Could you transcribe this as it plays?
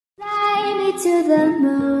to the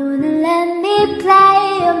moon and let me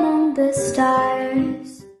play among the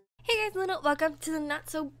stars. Hey guys, welcome to the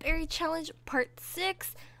Not So Berry Challenge Part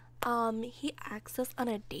 6. He asked us on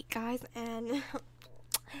a date, guys, and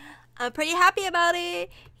I'm pretty happy about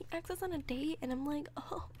it. He asked us on a date, and I'm like,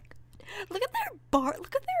 oh, look at their bar.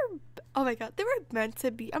 Look at their. Oh my god, they were meant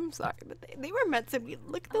to be. I'm sorry, but they were meant to be.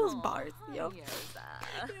 Look at those bars, yo.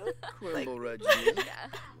 Like, look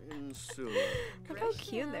how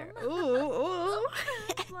cute they're. Ooh.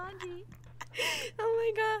 Oh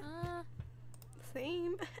my god.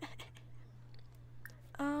 Same.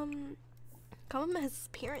 Compliment his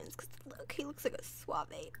appearance, cause look, he looks like a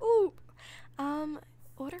suave. Ooh.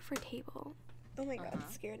 Order for table. Oh my god,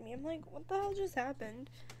 it scared me. I'm like, what the hell just happened?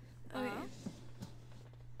 Okay.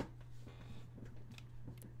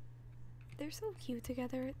 They're so cute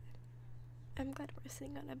together. I'm glad we're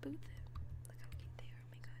sitting on a booth. Look how cute they are.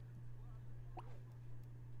 Oh my god.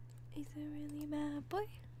 He's a really bad boy.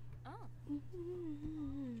 Oh.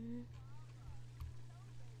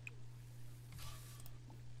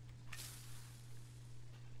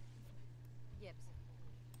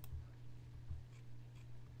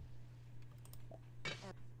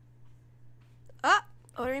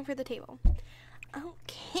 Ordering for the table.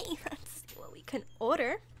 Okay, let's see what we can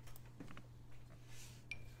order.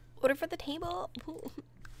 Order for the table. Ooh.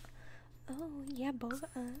 Oh, yeah, both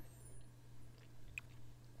of us.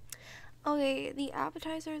 Okay, the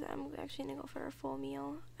appetizers, I'm actually gonna go for a full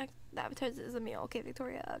meal. The appetizer is a meal. Okay,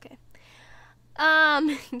 Victoria, okay.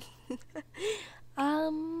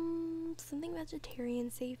 Something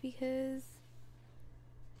vegetarian safe because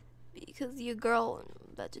your girl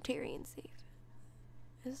vegetarian safe.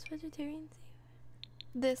 Is this vegetarian safe?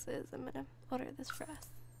 This is. I'm gonna order this for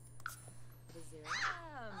us.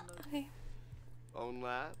 Okay. On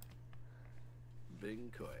that,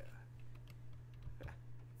 Bing Koya.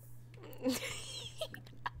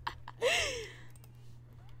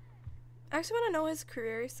 I actually want to know his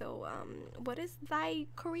career. So, what is thy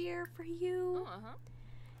career for you?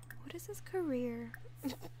 What is his career?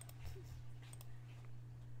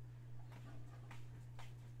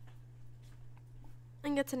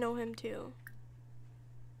 And get to know him too.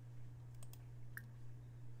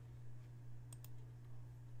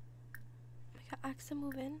 I got asked to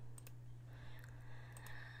move in.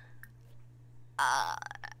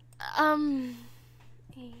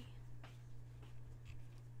 Hey.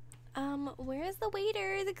 Where's the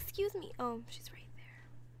waiters? Excuse me. Oh, she's right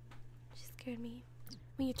there. She scared me.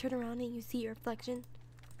 When you turn around and you see your reflection.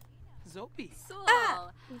 Zopi.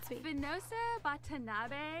 Vinosa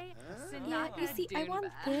Watanabe. Yeah, you see, I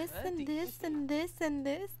want this and this and this and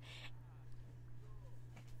this.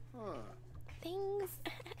 Things.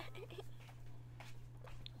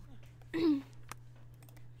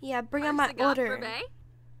 Yeah, bring on my order.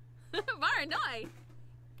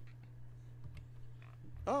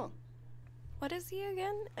 Oh. What is he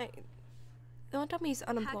again? Don't tell me he's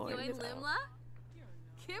unemployed.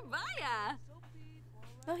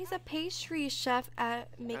 No, he's a pastry chef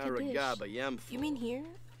at Make a Dish. You mean here?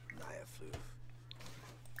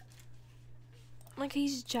 Like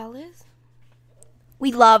he's jealous?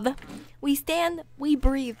 We love, we stand, we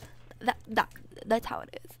breathe. That's how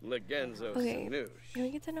it is. Okay, can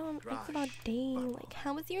we get to know him? It's about dating. Like,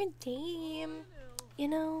 how was your day? You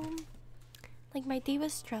know, like my day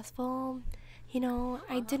was stressful. You know,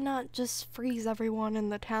 I did not just freeze everyone in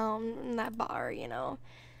the town in that bar. You know,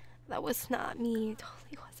 that was not me. It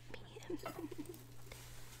totally wasn't me.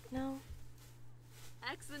 No.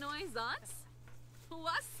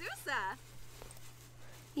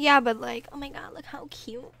 Yeah, but like, oh my god, look how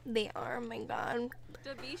cute they are. Oh my god.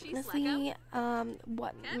 Honestly,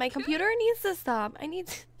 what? My computer needs to stop. I need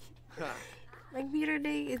to. My computer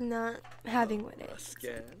day is not having with it.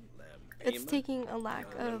 It's taking a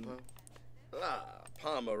lack of.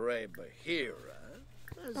 Oh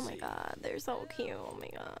my god, they're so cute. Oh my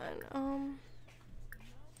god.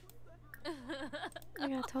 I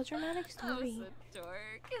got tell dramatic story.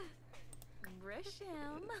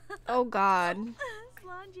 Oh god.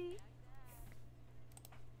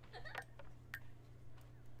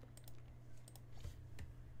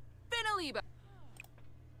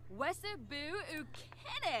 Wesabu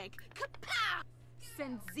Ukenik Kapow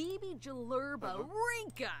Senzibi Jalurba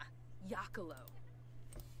Rinka Yakalo.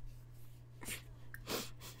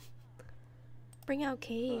 Bring out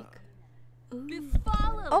cake. Ooh.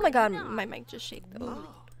 Oh my god, my mic just shaked.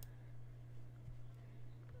 Oh.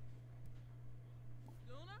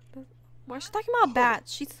 Why is she talking about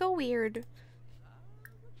bats? She's so weird.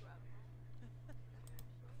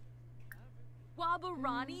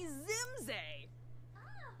 Wabarani Zimze.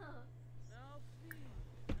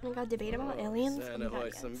 Oh my god, debate about aliens? Oh my god,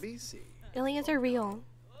 yes. some BC. Aliens are real.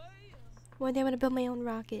 One day I'm gonna build my own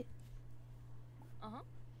rocket.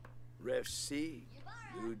 Ref C,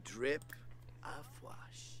 you drip,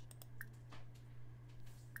 afwash.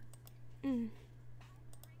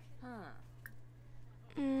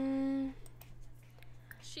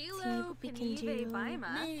 Shiloh, we can do. Panive,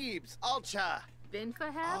 Baima. Neebs, Alcha.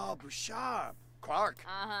 Binfaheb. Oh, Bouchard. Clark.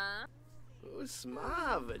 Uh-huh.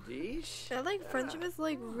 Usmavadish. I like friendship is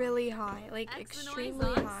like really high, like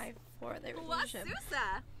extremely high for their relationship.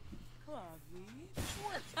 Wasusa.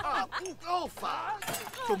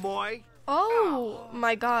 Tomoy. Oh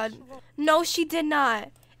my god. No, she did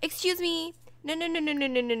not. Excuse me. No.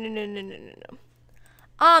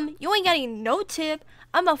 You ain't getting no tip.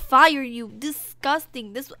 I'ma fire you.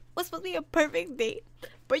 Disgusting. This was supposed to be a perfect date,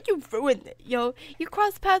 but you ruined it, yo. You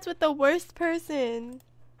crossed paths with the worst person.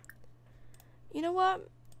 You know what?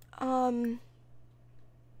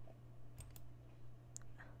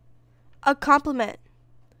 A compliment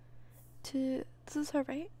to, this is her,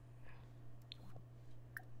 right?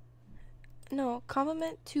 No,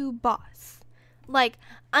 compliment to boss. Like,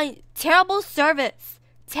 terrible service.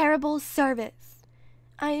 Terrible service.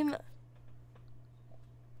 Why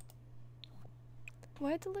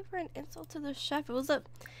deliver an insult to the chef? It was like,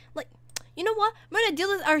 you know what? We're gonna deal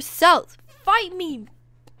with this ourselves. Fight me.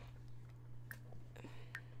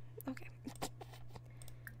 Okay.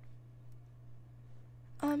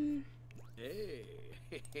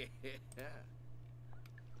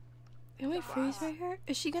 Can we freeze right here?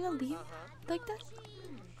 Is she gonna leave like that?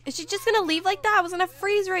 Is she just gonna leave like that? I was gonna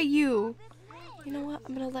freeze right you. You know what?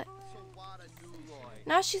 I'm gonna let.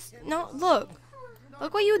 Now she's no.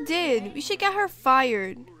 Look what you did. We should get her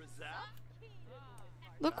fired.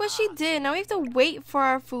 Look what she did. Now we have to wait for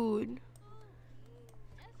our food.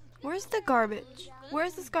 Where's the garbage?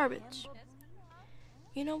 Where's this garbage?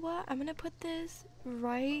 You know what? I'm gonna put this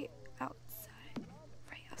right outside.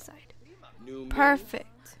 Right outside.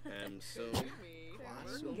 Perfect.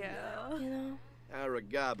 You know?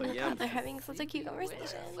 They're having such a cute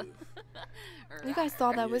conversation. You guys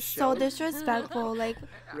thought that was so disrespectful. Like,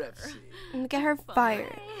 get her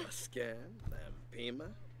fired.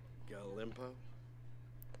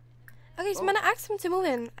 Okay, so I'm gonna ask him to move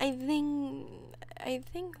in. I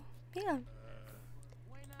think, yeah.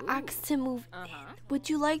 Ask to move in. Would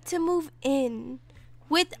you like to move in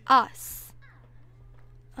with us?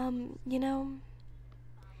 You know,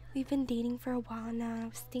 we've been dating for a while now. I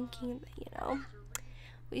was thinking that, you know,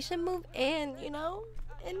 we should move in, you know,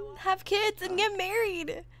 and have kids and get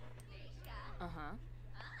married.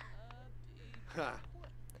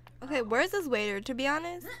 Okay, where's this waiter? To be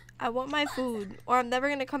honest, I want my food, or I'm never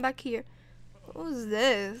gonna come back here. Who's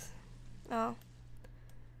this? Oh.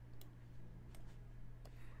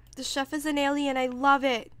 The chef is an alien. I love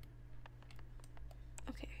it.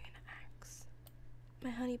 Okay, are you gonna ask?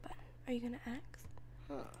 My honey bun. Are you gonna ask?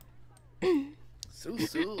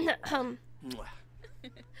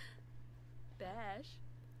 Bash.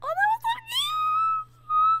 Oh, that was so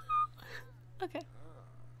cute. Okay.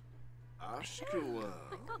 Ashkua.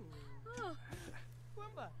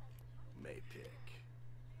 May pick.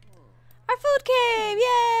 Our food came!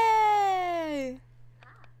 Yay!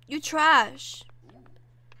 You trash.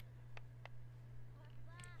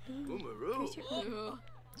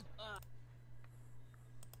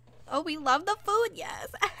 Oh, we love the food, yes.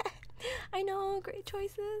 I know, great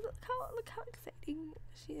choices. Look how exciting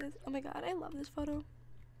she is. Oh my god, I love this photo.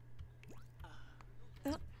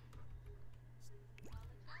 Oh.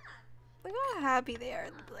 Look how happy they are.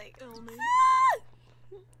 Like,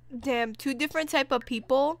 damn, two different type of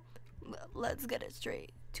people. Let's get it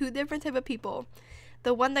straight. Two different type of people.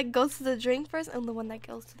 The one that goes to the drink first and the one that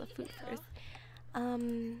goes to the food first.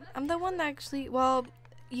 I'm the one that actually, well,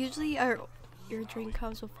 usually your drink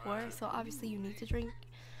comes before, so obviously you need to drink.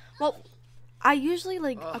 Well, I usually,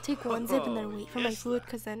 like, I'll take one sip and then wait for my food,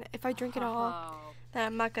 because then if I drink it all, then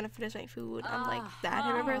I'm not gonna finish my food. I'm like that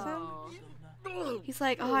type of person. He's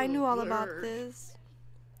like, oh, I knew all about this.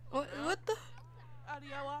 What the?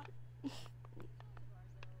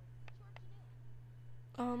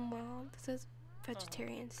 Well, this is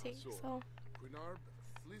vegetarian steak, so.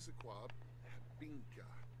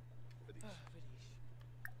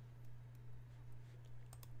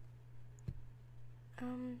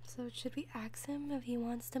 So should we ask him if he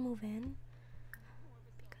wants to move in?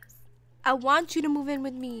 Because I want you to move in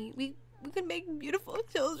with me. We can make beautiful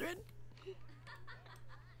children.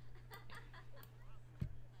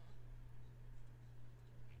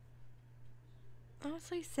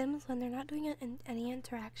 Honestly, Sims, when they're not doing any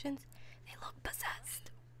interactions, they look possessed.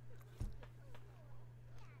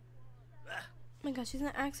 my god, she's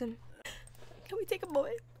gonna ask him. Can we take a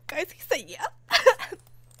moment? Guys, he said yeah.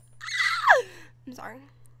 I'm sorry.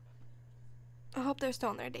 I hope they're still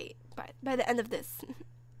on their date by the end of this.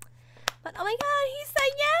 But oh my god, he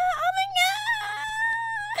said yeah! Oh my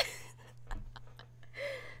god!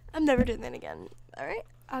 I'm never doing that again. Alright?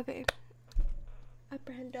 Okay.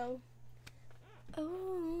 Apprehendo.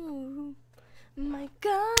 Oh my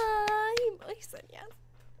god. He said yes.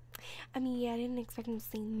 I mean, yeah, I didn't expect him to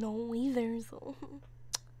say no either, so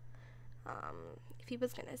if he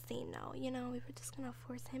was gonna say no, you know, we were just gonna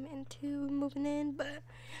force him into moving in. But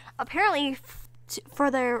apparently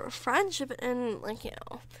for their friendship and, like, you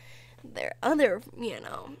know, their other, you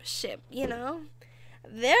know, ship, you know,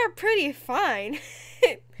 they're pretty fine.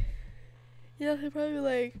 Yeah, they're probably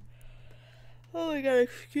like, oh my god,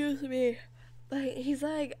 excuse me. Like, he's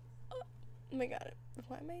like, oh my god,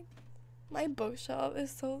 why am I, my bookshelf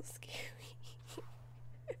is so scary.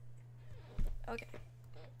 Okay.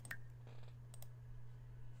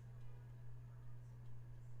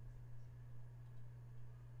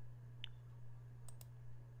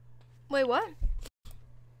 Wait, what?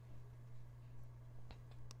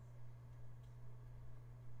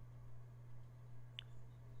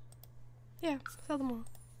 Yeah, sell them all.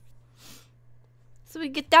 So we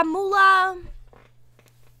get that moolah.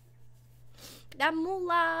 That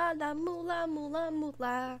moolah, that moolah, moolah,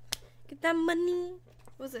 moolah. Get that money.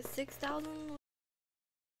 Was it 6,000?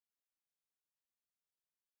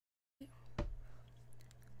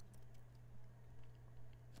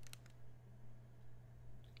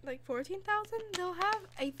 Like 14,000 they'll have,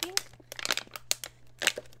 I think.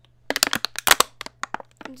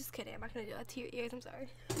 I'm just kidding. I'm not gonna do that to your ears. I'm sorry.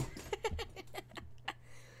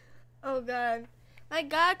 Oh god. My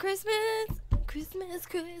god, Christmas. Christmas,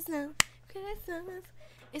 Christmas, Christmas.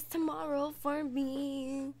 It's tomorrow for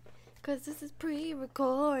me. Cause this is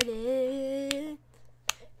pre-recorded.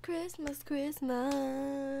 Christmas,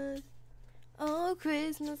 Christmas. Oh,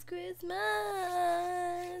 Christmas, Christmas.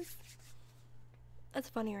 That's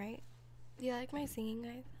funny, right? Do you like my singing,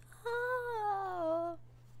 guys? Oh,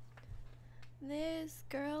 this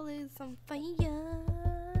girl is on fire.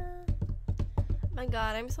 My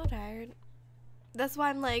god, I'm so tired. That's why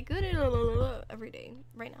I'm like every day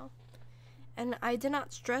right now. And I did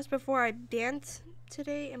not stress before I danced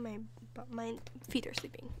today, and my feet are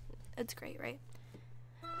sleeping. It's great, right?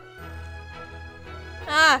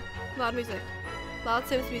 Ah, loud music, loud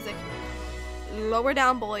Sims music. Lower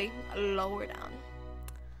down, boy. Lower down.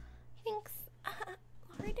 Thanks.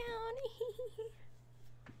 Lower down.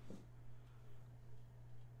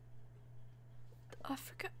 I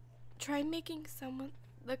forgot. Try making someone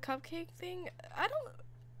the cupcake thing.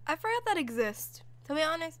 I forgot that exists. To be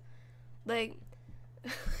honest, like,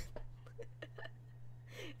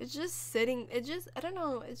 it's just sitting. It just, I don't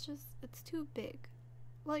know. It's too big.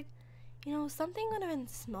 Like, you know, something would have been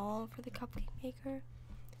small for the cupcake maker.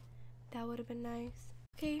 That would have been nice.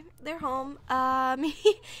 Okay, they're home.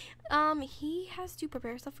 He has to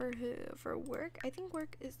prepare stuff for work. I think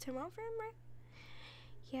work is tomorrow for him, right?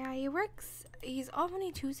 Yeah, he works. He's off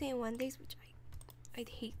only Tuesday and Wednesdays, which I'd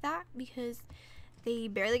hate that because they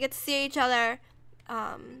barely get to see each other.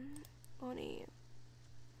 Only.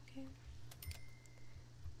 Okay.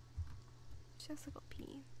 She has to go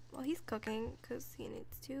pee. Well, he's cooking because he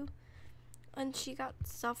needs to. And she got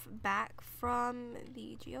stuff back from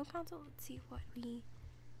the Geo console. Let's see what we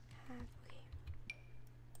have. Okay.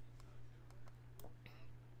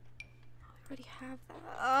 Oh, we already have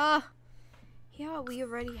that. Yeah, we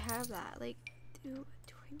already have that. Like, do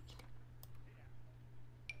I need?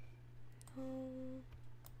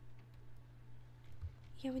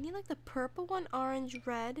 Yeah, we need like the purple one, orange,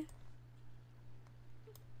 red.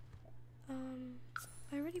 I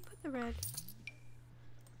already put the red.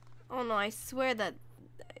 Oh no, I swear that.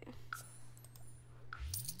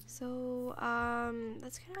 So,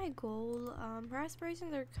 that's kind of my goal. Her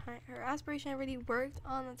aspirations are her aspiration I already worked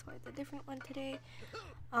on. That's why it's a different one today.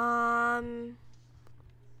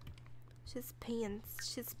 She's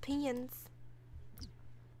pants.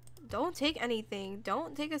 Don't take anything.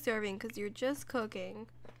 Don't take a serving because you're just cooking.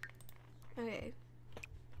 Okay.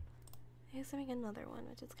 I guess I make another one,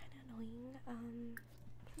 which is kind of annoying.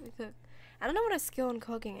 We cook. I don't know what a skill in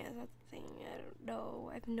cooking is. That's the thing. I don't know.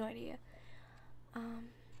 I have no idea.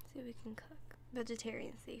 See if we can cook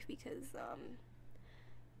vegetarian safe because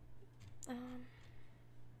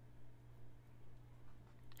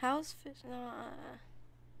how's fish?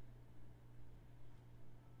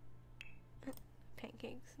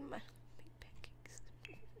 Pancakes. My pancakes.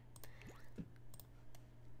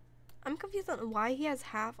 I'm confused on why he has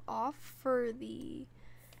half off for the.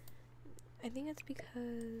 I think it's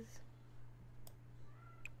because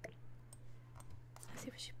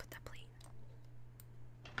should put that plate.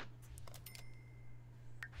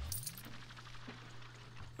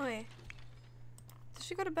 Oh wait. Did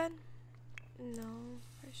she go to bed? No.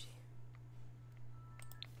 Where is she?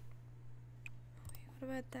 Wait, what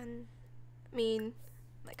about then? I mean,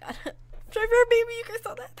 oh my god. Driver baby, you guys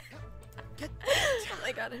saw that? Oh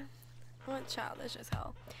my god. I want childish as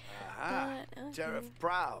hell. Aha. Okay. Sheriff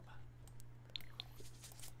Proud.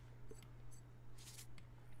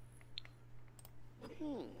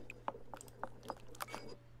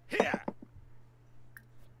 Here.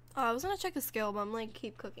 Oh, I was gonna check the skill, but I'm like,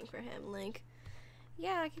 keep cooking for him. Like,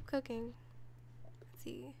 yeah, keep cooking. Let's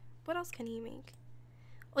see. What else can he make?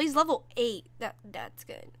 Oh, he's level 8. That's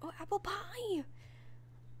good. Oh, apple pie.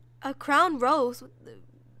 A crown roast with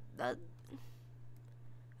a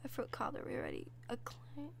fruit cobbler. We ready. A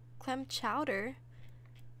clam chowder.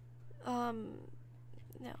 No,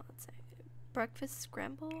 let's say breakfast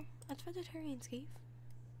scramble. That's vegetarian, Steve.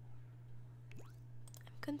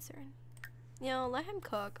 I'm concerned. You know, let him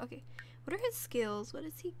cook. Okay. What are his skills? What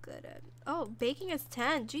is he good at? Oh, baking is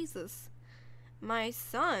 10. Jesus. My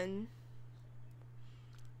son.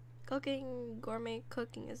 Cooking, gourmet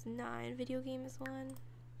cooking is 9. Video game is 1.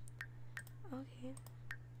 Okay.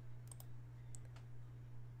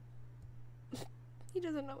 He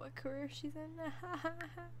doesn't know what career she's in.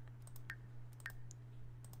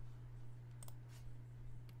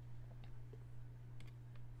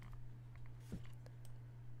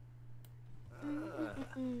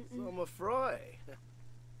 Summer Fry.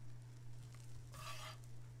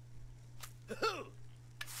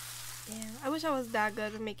 Damn, I wish I was that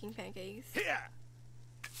good at making pancakes. Here.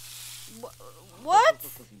 What?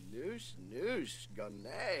 Noosh,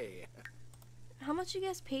 gonay. How much you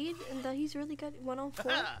guys paid and that he's really good?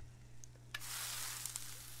 104?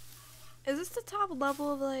 Is this the top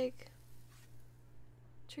level of like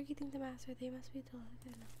tricky thing to master? They must be good.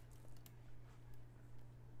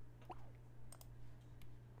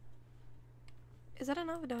 Is that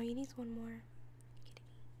enough? No, he needs one more.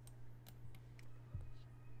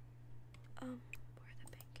 Where are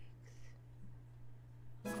the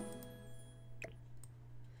pancakes?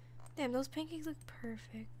 Damn, those pancakes look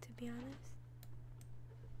perfect, to be honest.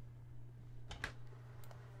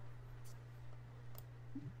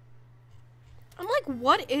 I'm like,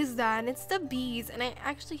 what is that? And it's the bees, and I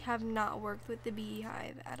actually have not worked with the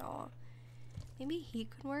beehive at all. Maybe he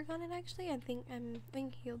could work on it actually. I think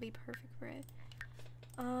he'll be perfect for it.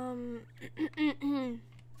 It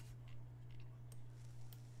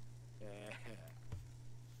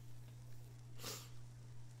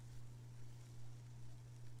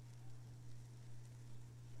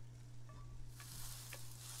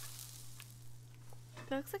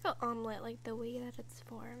looks like an omelet, like the way that it's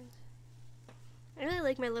formed. I really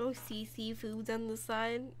like my little CC foods on the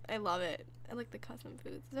side. I love it. I like the custom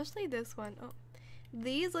foods, especially this one. Oh,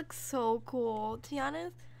 these look so cool. To be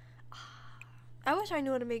honest, I wish I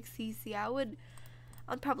knew how to make CC. I'd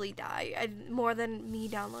probably die more than me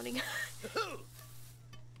downloading.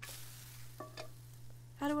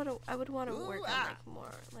 I would want to work on like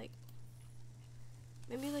more, like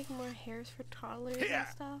maybe like more hairs for toddlers and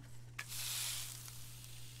stuff.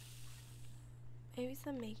 Maybe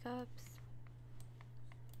some makeups.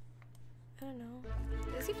 I don't know.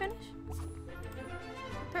 Is he finished?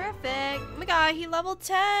 Perfect. Oh my god, he level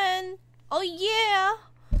 10. Oh yeah.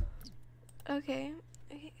 Okay.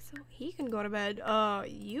 Okay, so he can go to bed.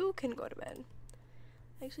 You can go to bed.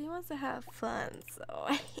 Actually, he wants to have fun, so.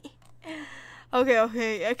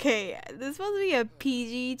 Okay. This is supposed to be a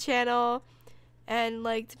PG channel. And,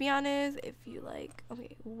 like, to be honest, if you like.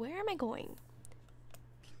 Okay, where am I going?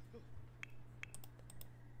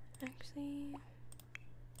 Actually.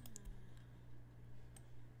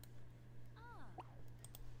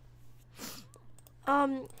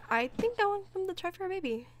 I think that one from the Try for a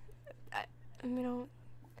Baby. I don't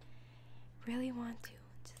really want to.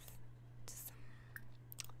 Just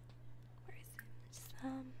where is it? Just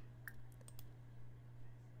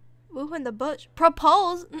woo in the bush.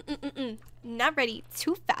 Propose. Not ready.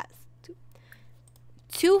 Too fast.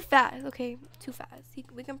 Too fast. Okay, too fast.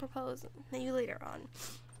 We can propose maybe later on.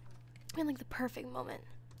 In like the perfect moment.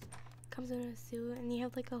 Comes in a suit and you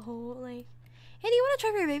have like a whole like. Hey, do you want to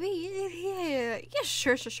try for your baby? Yeah,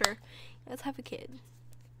 sure. Let's have a kid.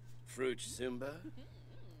 Fruit Simba.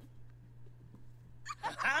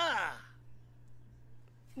 Ha!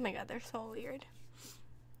 Oh my god, they're so weird.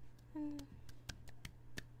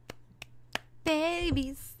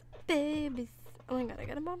 Babies. Oh my god, I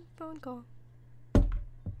got a phone call.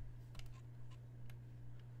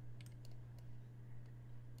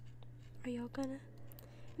 Are y'all gonna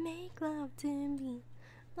make love to me?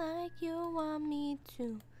 like you want me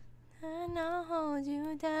to, and I'll hold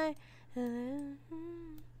you tight.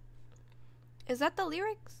 Is that the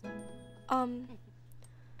lyrics? You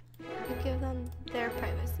give them their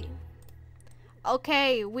privacy.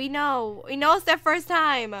 Okay, we know it's their first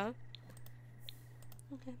time. Okay.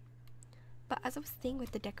 But as I was saying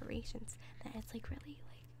with the decorations, that it's like really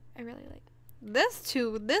like, I really like this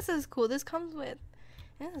too. This is cool. This comes with,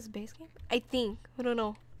 this is base game, I think. I don't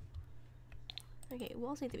know. Okay,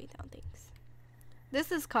 walls need to be down, things.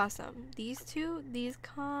 This is custom. These two, these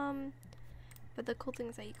come, but the cool thing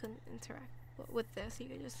is that you can interact with this. You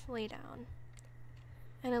can just lay down,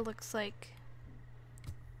 and it looks like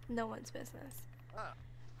no one's business.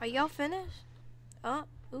 Are y'all finished? Oh,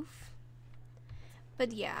 oof.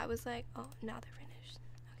 But yeah, I was like, oh, now they're finished.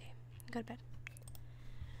 Okay, go to bed.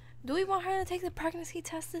 Do we want her to take the pregnancy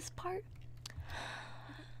test this part?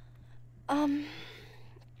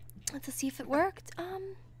 Let's see if it worked.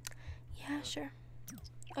 Yeah, sure.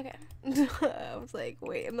 Okay. I was like,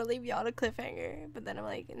 wait, I'm gonna leave y'all a cliffhanger, but then I'm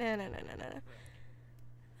like, no.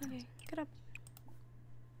 Okay, get up.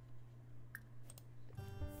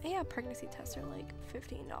 Yeah, pregnancy tests are like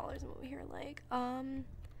 $15. I'm over here like,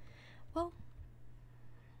 well,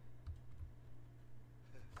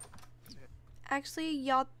 actually,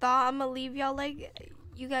 y'all thought I'm gonna leave y'all like,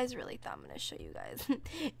 you guys really thought I'm gonna show you guys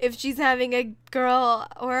if she's having a girl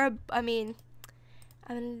or a, I mean,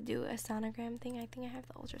 I'm gonna do a sonogram thing. I think I have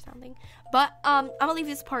the ultrasound thing, but I'm gonna leave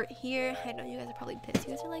this part here. I know you guys are probably pissed.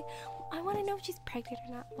 You guys are like, I want to know if she's pregnant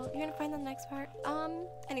or not. Well, you're gonna find the next part.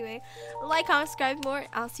 Anyway, like, comment, subscribe more.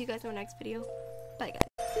 I'll see you guys in my next video. Bye, guys.